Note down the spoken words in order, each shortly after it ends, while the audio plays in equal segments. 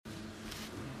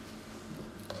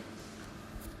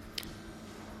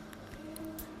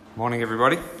Morning,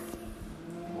 everybody.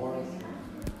 Morning.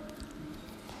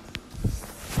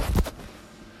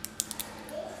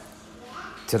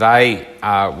 Today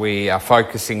we are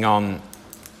focusing on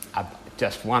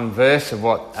just one verse of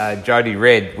what Jody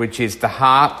read, which is the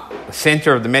heart, the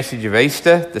centre of the message of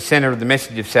Easter, the centre of the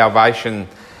message of salvation,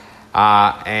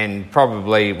 and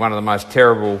probably one of the most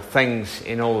terrible things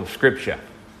in all of Scripture.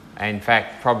 In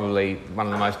fact, probably one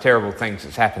of the most terrible things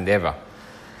that's happened ever.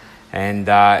 And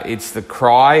it's the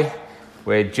cry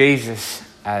where Jesus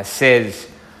says,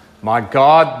 my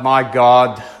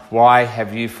God, why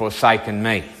have you forsaken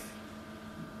me?"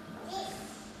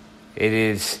 It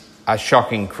is a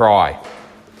shocking cry.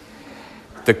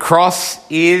 The cross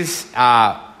is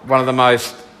one of the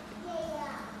most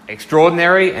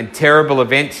extraordinary and terrible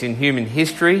events in human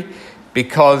history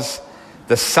because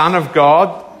the Son of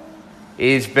God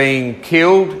is being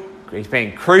killed, he's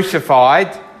being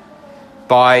crucified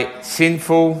by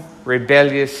sinful,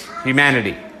 rebellious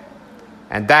humanity.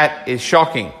 And that is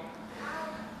shocking.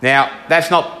 Now, that's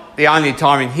not the only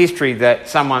time in history that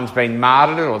someone's been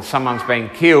martyred or someone's been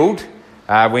killed.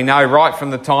 We know right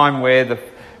from the time where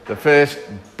the first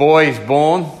boys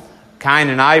born, Cain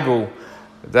and Abel,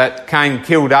 that Cain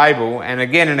killed Abel, and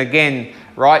again,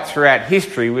 right throughout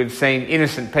history, we've seen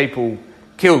innocent people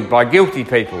killed by guilty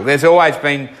people. There's always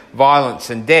been violence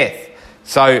and death.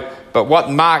 But what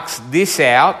marks this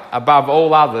out above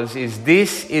all others is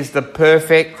this is the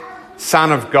perfect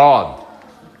Son of God,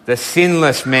 the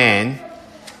sinless man.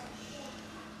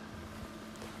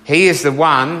 He is the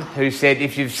one who said,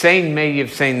 if you've seen me,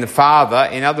 you've seen the Father.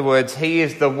 In other words, he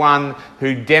is the one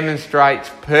who demonstrates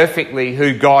perfectly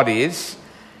who God is.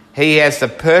 He has the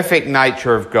perfect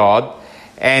nature of God,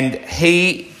 and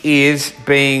he is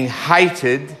being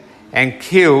hated and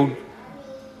killed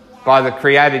by the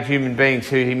created human beings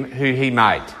who he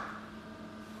made.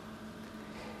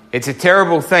 It's a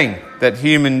terrible thing that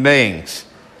human beings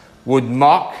would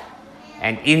mock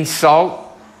and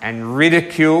insult and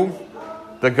ridicule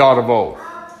the God of all.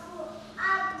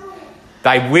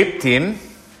 They whipped him,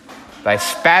 they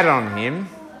spat on him,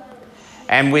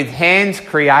 and with hands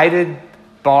created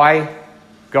by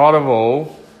God of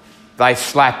all, they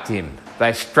slapped him.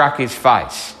 They struck his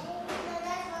face.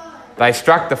 They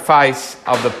struck the face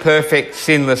of the perfect,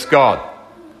 sinless God.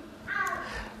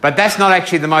 But that's not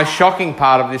actually the most shocking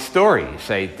part of this story, you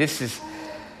see.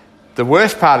 The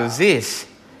worst part of this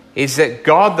is that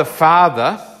God the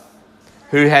Father,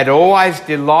 who had always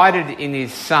delighted in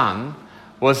his Son,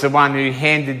 was the one who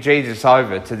handed Jesus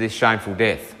over to this shameful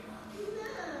death.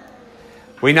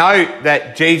 We know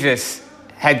that Jesus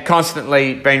had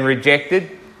constantly been rejected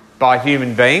by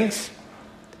human beings.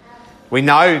 We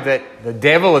know that the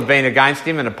devil had been against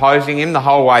him and opposing him the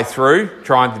whole way through,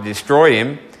 trying to destroy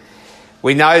him.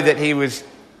 We know that he was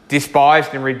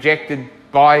despised and rejected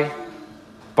by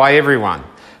everyone.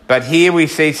 But here we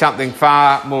see something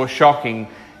far more shocking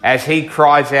as he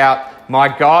cries out, my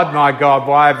God,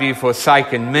 why have you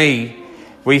forsaken me?"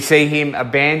 We see him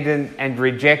abandoned and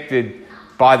rejected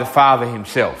by the Father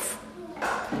himself.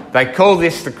 They call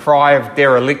this the cry of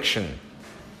dereliction.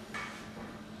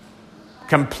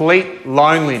 Complete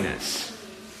loneliness,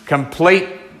 complete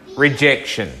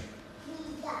rejection,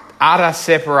 utter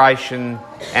separation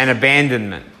and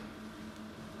abandonment.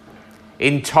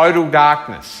 In total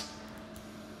darkness.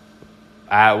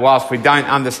 Whilst we don't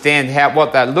understand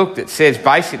what that looked, it says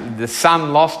basically the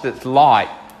sun lost its light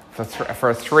for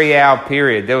a 3-hour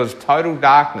period. There was total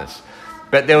darkness.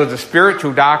 But there was a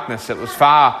spiritual darkness that was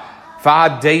far,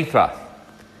 far deeper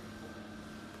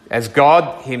as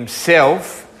God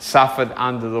himself suffered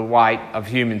under the weight of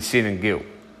human sin and guilt.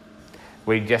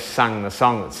 We just sung the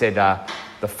song that said,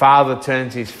 the Father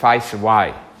turns his face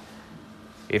away.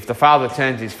 If the Father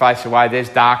turns his face away, there's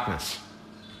darkness.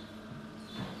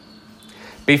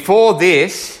 Before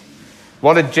this,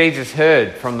 what had Jesus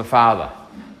heard from the Father?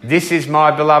 This is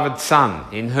my beloved Son,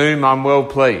 in whom I'm well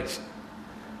pleased.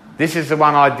 This is the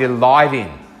one I delight in.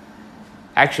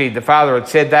 Actually, the Father had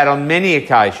said that on many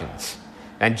occasions.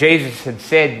 And Jesus had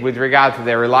said with regard to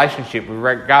their relationship, with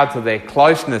regard to their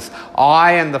closeness,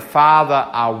 I and the Father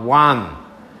are one.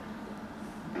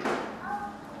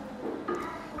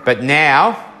 But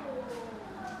now,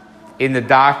 in the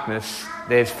darkness,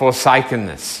 there's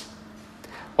forsakenness.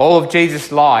 All of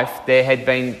Jesus' life, there had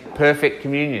been perfect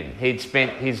communion. He'd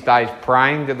spent his days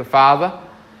praying to the Father.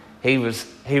 He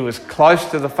was close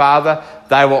to the Father.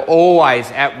 They were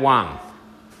always at one.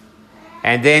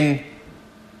 And then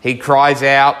he cries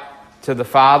out to the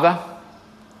Father,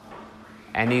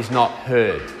 and he's not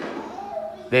heard.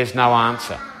 There's no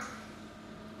answer.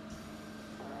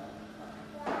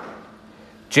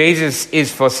 Jesus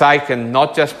is forsaken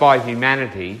not just by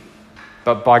humanity,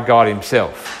 but by God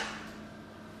himself.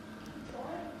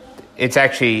 It's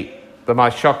actually the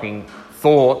most shocking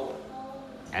thought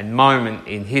and moment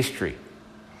in history.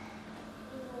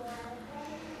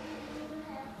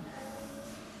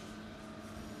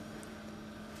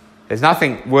 There's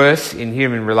nothing worse in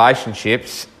human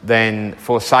relationships than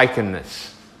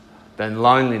forsakenness, than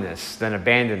loneliness, than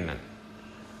abandonment.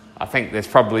 I think there's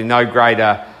probably no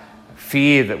greater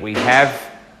fear that we have,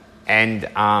 and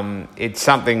it's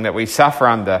something that we suffer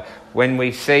under when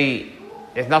we see.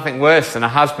 There's nothing worse than a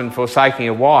husband forsaking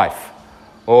a wife,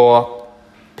 or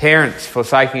parents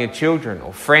forsaking their children,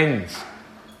 or friends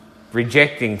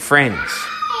rejecting friends.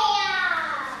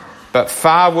 But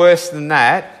far worse than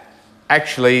that,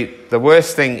 actually, the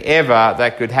worst thing ever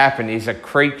that could happen is a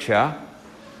creature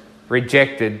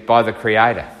rejected by the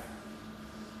Creator.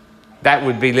 That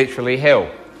would be literally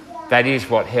hell. That is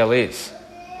what hell is.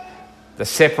 The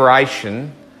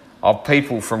separation of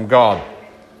people from God.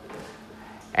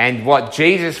 And what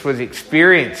Jesus was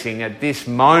experiencing at this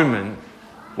moment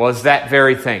was that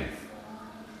very thing.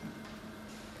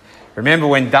 Remember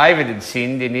when David had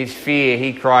sinned, in his fear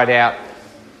he cried out,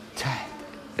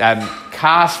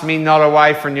 "Cast me not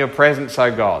away from your presence,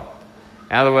 O God."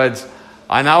 In other words,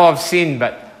 I know I've sinned,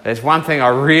 but there's one thing I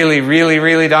really, really,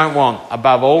 really don't want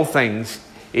above all things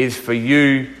is for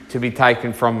you to be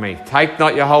taken from me. Take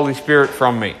not your Holy Spirit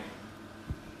from me.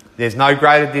 There's no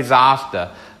greater disaster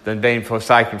than being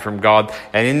forsaken from God.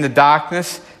 And in the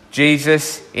darkness,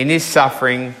 Jesus, in his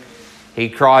suffering, he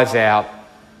cries out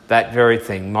that very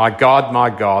thing. My God,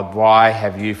 why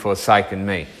have you forsaken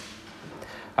me?"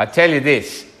 I tell you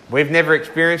this, we've never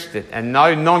experienced it, and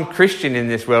no non-Christian in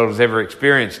this world has ever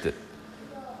experienced it.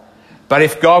 But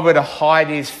if God were to hide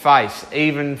his face,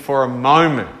 even for a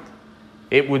moment,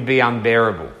 it would be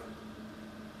unbearable.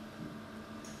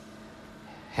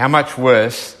 How much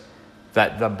worse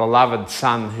that the beloved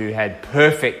Son who had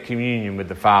perfect communion with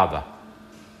the Father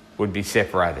would be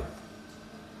separated.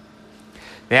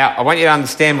 Now, I want you to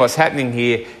understand what's happening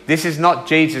here. This is not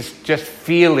Jesus just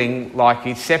feeling like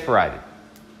he's separated.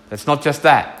 It's not just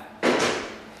that.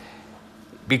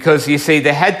 Because, you see,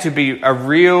 there had to be a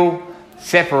real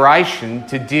separation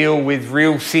to deal with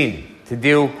real sin, to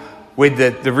deal with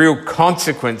the real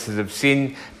consequences of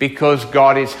sin, because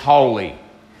God is holy.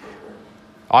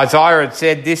 Isaiah had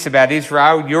said this about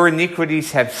Israel: "Your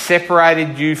iniquities have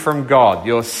separated you from God.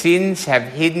 Your sins have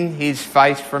hidden his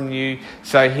face from you,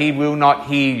 so he will not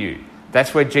hear you."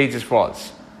 That's where Jesus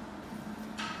was.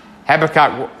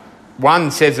 Habakkuk 1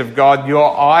 says of God,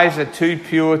 "Your eyes are too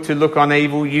pure to look on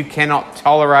evil. You cannot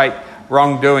tolerate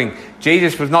wrongdoing."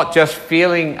 Jesus was not just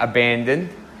feeling abandoned.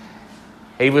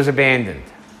 He was abandoned.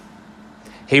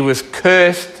 He was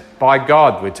cursed by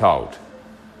God, we're told.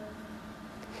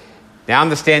 Now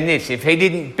understand this, if he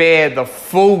didn't bear the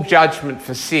full judgment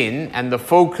for sin and the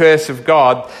full curse of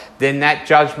God, then that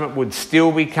judgment would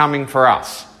still be coming for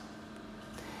us.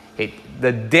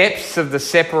 The depths of the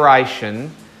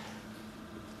separation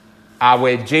are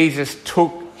where Jesus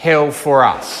took hell for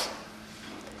us.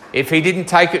 If he didn't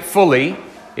take it fully,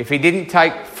 if he didn't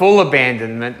take full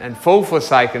abandonment and full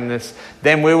forsakenness,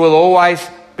 then we will always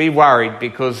be worried,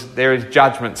 because there is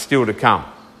judgment still to come.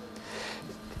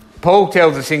 Paul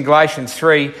tells us in Galatians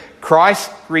 3, Christ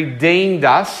redeemed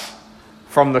us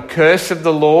from the curse of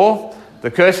the law. The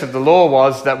curse of the law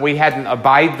was that we hadn't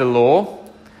obeyed the law,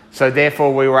 so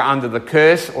therefore we were under the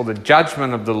curse or the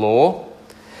judgment of the law.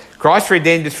 Christ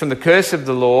redeemed us from the curse of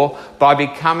the law by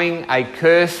becoming a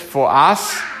curse for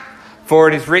us. For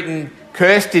it is written,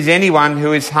 "Cursed is anyone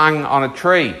who is hung on a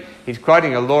tree." He's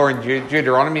quoting a law in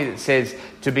Deuteronomy that says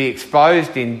to be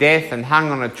exposed in death and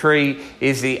hung on a tree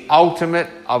is the ultimate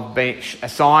of being a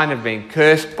sign of being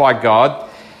cursed by God.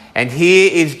 And here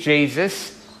is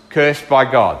Jesus cursed by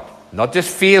God. Not just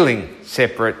feeling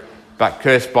separate, but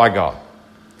cursed by God.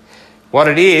 What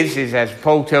it is as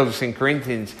Paul tells us in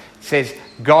Corinthians, says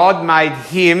God made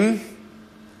him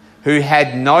who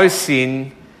had no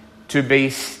sin to be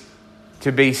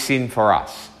sin for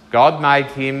us. God made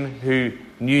him who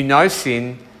knew no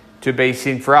sin to be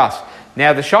sin for us.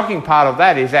 Now, the shocking part of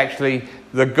that is actually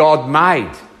the God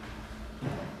made.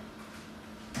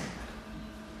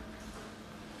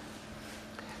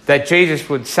 That Jesus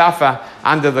would suffer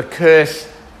under the curse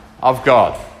of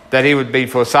God, that he would be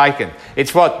forsaken.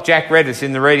 It's what Jack read us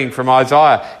in the reading from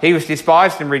Isaiah. He was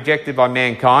despised and rejected by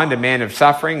mankind, a man of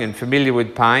suffering and familiar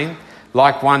with pain.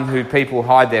 Like one who people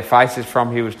hide their faces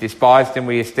from, he was despised and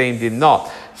we esteemed him not.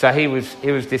 So he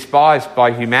was despised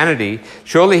by humanity.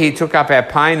 Surely he took up our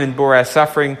pain and bore our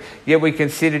suffering, yet we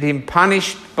considered him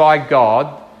punished by God,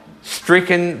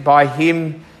 stricken by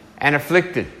him and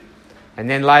afflicted. And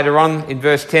then later on in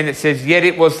verse 10 it says, "Yet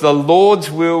it was the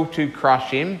Lord's will to crush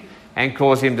him and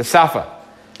cause him to suffer.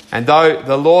 And though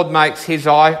the Lord makes his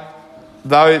life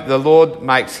an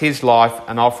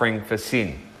offering for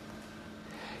sin."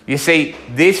 You see,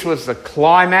 this was the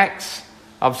climax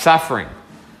of suffering.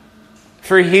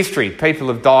 Through history, people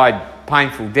have died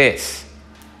painful deaths.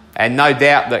 And no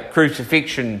doubt that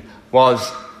crucifixion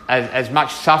was as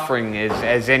much suffering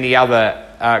as any other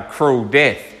cruel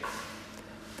death,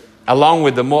 along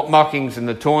with the mockings and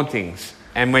the tauntings,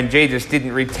 and when Jesus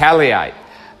didn't retaliate.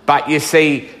 But you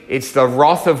see, it's the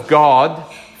wrath of God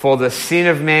for the sin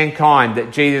of mankind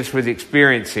that Jesus was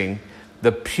experiencing,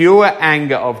 the pure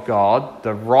anger of God,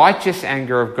 the righteous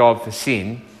anger of God for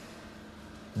sin.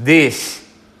 This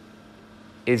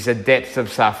is the depth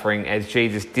of suffering as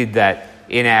Jesus did that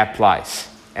in our place.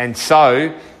 And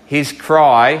so his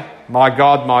cry, my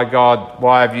God,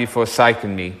 why have you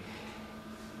forsaken me?"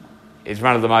 is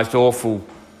one of the most awful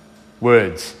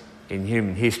words in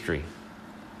human history.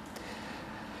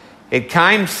 It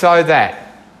came so that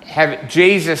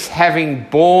Jesus, having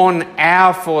borne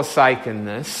our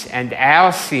forsakenness and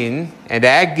our sin and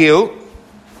our guilt,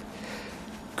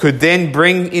 could then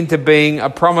bring into being a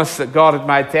promise that God had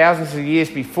made thousands of years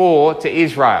before to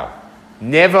Israel.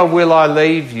 "Never will I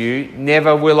leave you,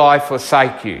 never will I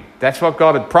forsake you." That's what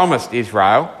God had promised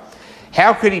Israel.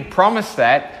 How could he promise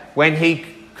that when he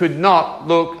could not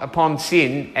look upon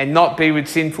sin and not be with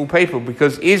sinful people?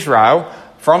 Because Israel,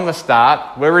 from the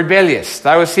start, were rebellious.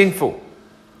 They were sinful.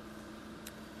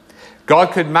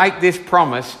 God could make this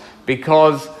promise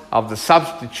because of the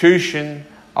substitution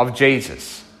of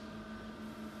Jesus.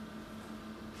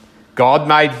 God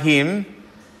made him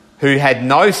who had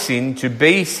no sin to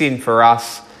be sin for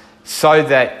us, so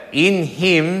that in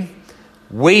him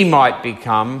we might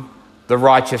become the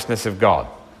righteousness of God.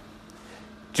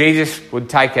 Jesus would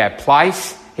take our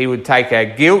place. He would take our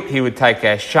guilt. He would take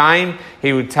our shame.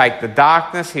 He would take the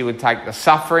darkness. He would take the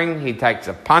suffering. He takes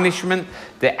the punishment,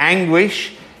 the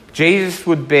anguish. Jesus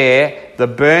would bear the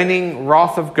burning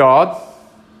wrath of God.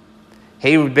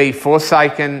 He would be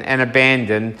forsaken and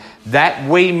abandoned, that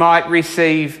we might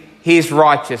receive his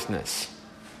righteousness.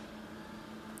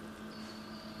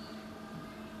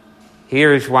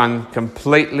 Here is one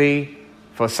completely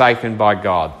forsaken by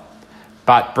God,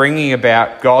 but bringing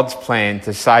about God's plan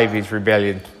to save his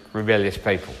rebellious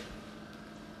people.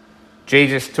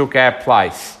 Jesus took our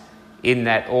place in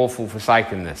that awful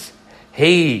forsakenness.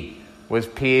 He was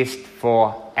pierced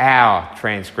for our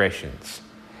transgressions.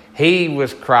 He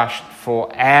was crushed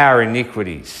for our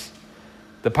iniquities.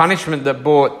 The punishment that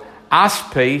brought us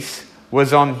peace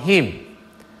was on him.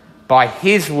 By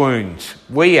his wounds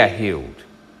we are healed.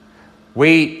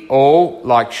 We all,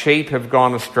 like sheep, have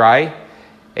gone astray.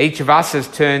 Each of us has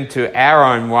turned to our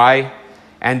own way,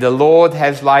 and the Lord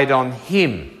has laid on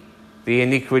him the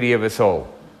iniquity of us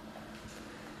all.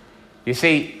 You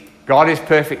see, God is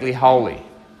perfectly holy.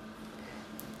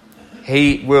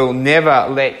 He will never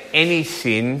let any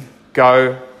sin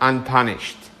go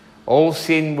unpunished. All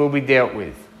sin will be dealt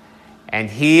with. And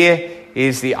here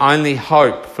is the only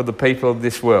hope for the people of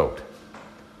this world.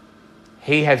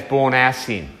 He has borne our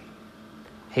sin.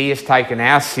 He has taken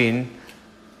our sin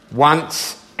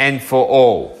once and for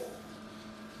all.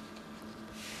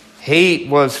 He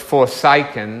was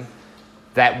forsaken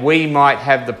that we might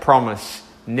have the promise,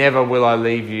 never will I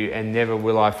leave you and never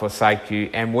will I forsake you.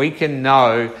 And we can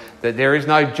know that there is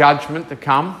no judgment to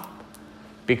come,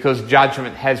 because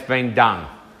judgment has been done.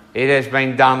 It has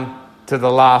been done to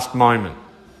the last moment.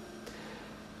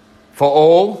 For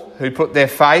all who put their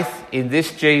faith in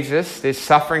this Jesus, this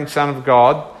suffering Son of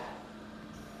God,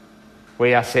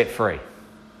 we are set free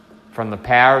from the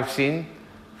power of sin,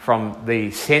 from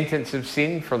the sentence of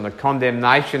sin, from the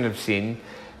condemnation of sin,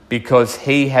 because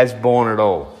he has borne it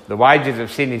all. The wages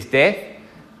of sin is death.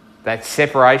 That's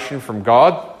separation from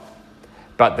God.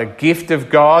 But the gift of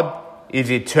God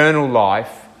is eternal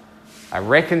life, a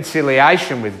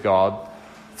reconciliation with God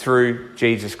through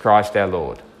Jesus Christ our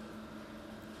Lord.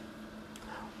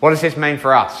 What does this mean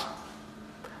for us?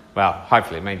 Well,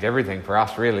 hopefully it means everything for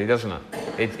us, really, doesn't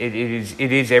it?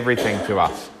 It is everything to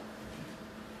us.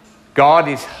 God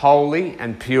is holy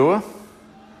and pure.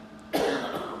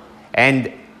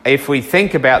 And if we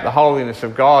think about the holiness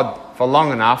of God for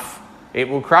long enough, it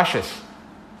will crush us.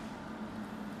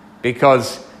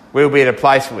 Because we'll be at a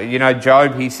place where,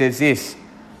 Job, he says this,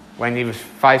 when he was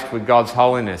faced with God's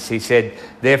holiness. He said,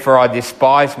 "Therefore I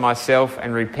despise myself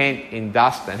and repent in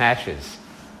dust and ashes."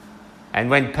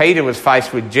 And when Peter was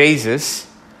faced with Jesus,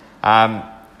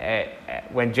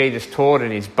 when Jesus taught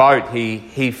in his boat,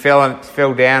 he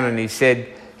fell down and he said,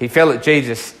 he fell at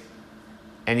Jesus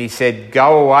and he said,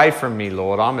 "Go away from me,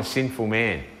 Lord, I'm a sinful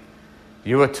man.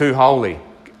 You are too holy.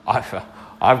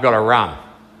 I've got to run."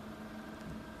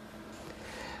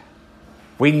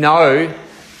 We know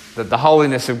that the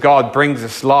holiness of God brings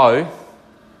us low,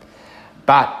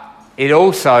 but it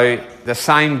also, the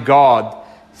same God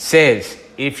says,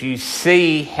 if you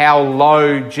see how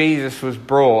low Jesus was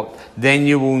brought, then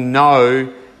you will know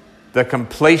the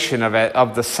completion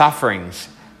of the sufferings.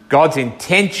 God's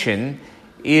intention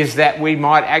is that we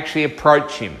might actually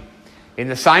approach him. In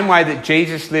the same way that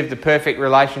Jesus lived a perfect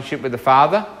relationship with the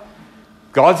Father,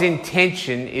 God's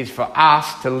intention is for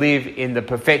us to live in the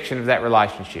perfection of that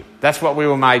relationship. That's what we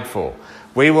were made for.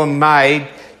 We were made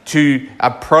to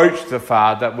approach the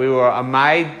Father. We were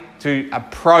made to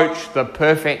approach the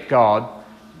perfect God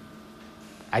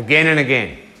again and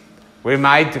again. We're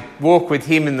made to walk with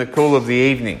him in the cool of the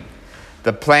evening.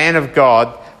 The plan of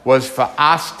God was for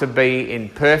us to be in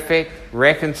perfect,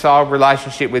 reconciled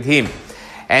relationship with him.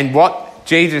 And what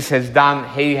Jesus has done,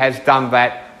 he has done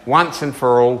that once and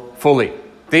for all, fully.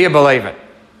 Do you believe it?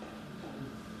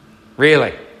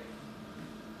 Really?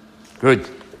 Good.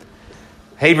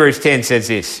 Hebrews 10 says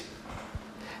this: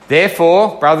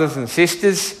 "Therefore, brothers and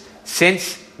sisters,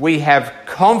 since we have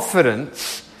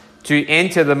confidence to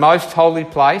enter the most holy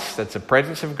place," that's the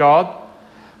presence of God,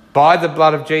 "by the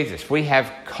blood of Jesus." We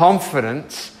have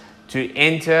confidence to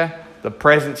enter the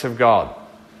presence of God.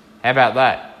 How about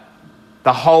that?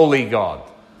 The holy God.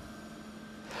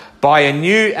 "By a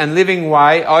new and living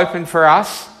way opened for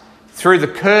us through the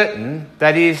curtain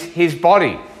that is his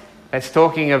body." That's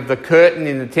talking of the curtain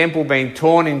in the temple being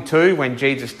torn in two when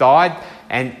Jesus died,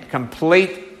 and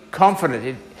complete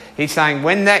confidence. He's saying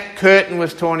when that curtain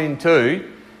was torn in two,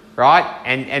 right,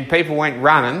 and people went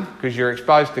running because you're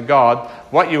exposed to God,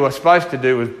 what you were supposed to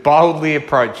do was boldly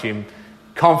approach him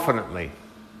confidently.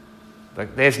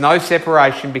 But there's no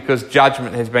separation because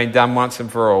judgment has been done once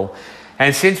and for all.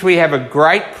 "And since we have a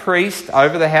great priest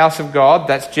over the house of God,"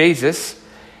 that's Jesus,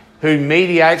 "who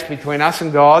mediates between us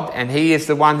and God," and he is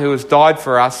the one who has died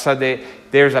for us, so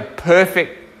there is a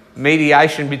perfect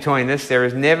mediation between us. There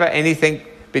is never anything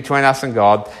between us and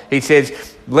God. He says,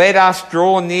 "Let us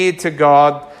draw near to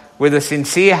God with a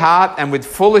sincere heart and with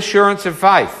full assurance of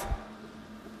faith."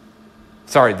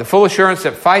 The full assurance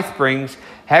that faith brings,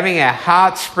 having our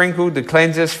hearts sprinkled to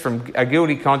cleanse us from a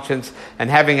guilty conscience, and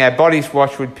having our bodies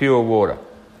washed with pure water.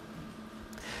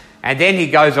 And then he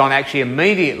goes on actually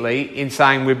immediately in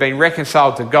saying we've been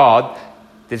reconciled to God.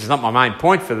 This is not my main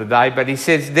point for the day, but he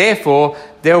says, "Therefore,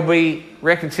 there'll be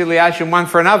reconciliation one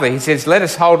for another." He says, "Let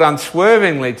us hold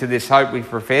unswervingly to this hope we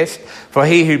profess, for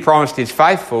he who promised is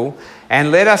faithful,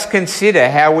 and let us consider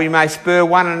how we may spur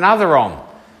one another on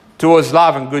towards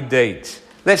love and good deeds.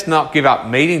 Let's not give up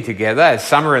meeting together, as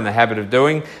some are in the habit of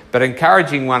doing, but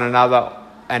encouraging one another,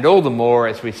 and all the more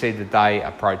as we see the day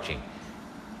approaching."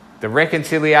 The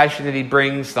reconciliation that he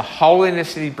brings, the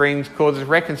holiness that he brings, causes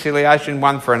reconciliation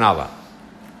one for another.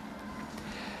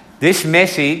 This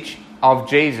message of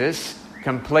Jesus,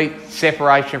 complete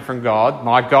separation from God,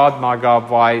 my God,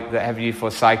 why have you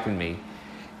forsaken me,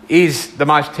 is the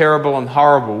most terrible and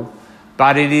horrible,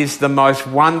 but it is the most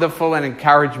wonderful and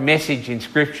encouraged message in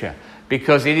Scripture,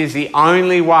 because it is the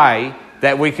only way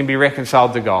that we can be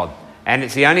reconciled to God, and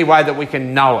it's the only way that we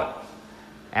can know it,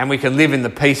 and we can live in the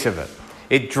peace of it.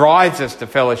 It drives us to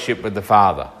fellowship with the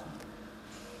Father,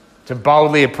 to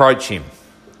boldly approach him.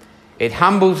 It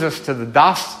humbles us to the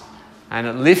dust, and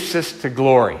it lifts us to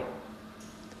glory.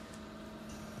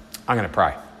 I'm going to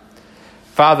pray.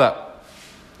 Father,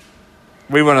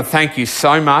 we want to thank you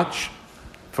so much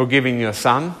for giving your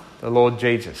Son, the Lord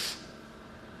Jesus.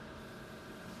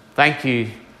 Thank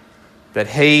you that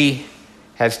he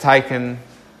has taken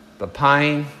the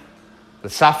pain, the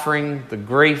suffering, the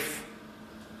grief,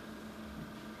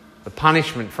 the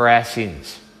punishment for our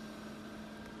sins.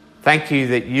 Thank you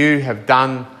that you have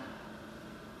done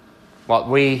what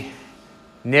we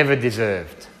never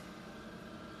deserved.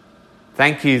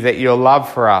 Thank you that your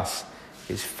love for us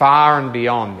is far and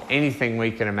beyond anything we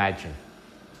can imagine.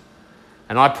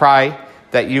 And I pray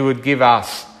that you would give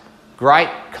us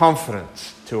great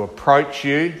confidence to approach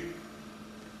you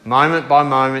moment by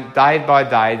moment, day by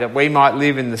day, that we might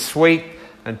live in the sweet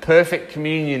and perfect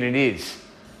communion it is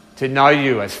to know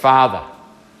you as Father,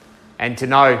 and to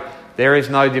know there is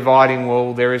no dividing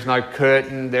wall, there is no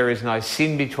curtain, there is no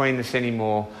sin between us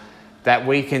anymore, that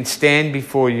we can stand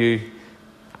before you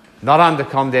not under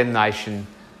condemnation,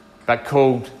 but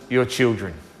called your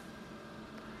children.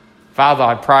 Father,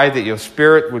 I pray that your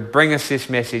Spirit would bring us this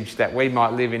message, that we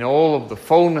might live in all of the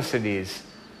fullness it is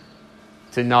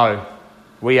to know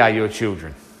we are your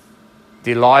children,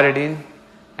 delighted in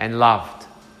and loved,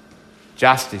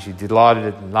 just as you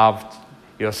delighted and loved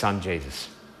your Son Jesus.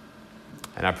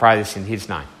 And I pray this in his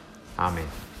name. Amen.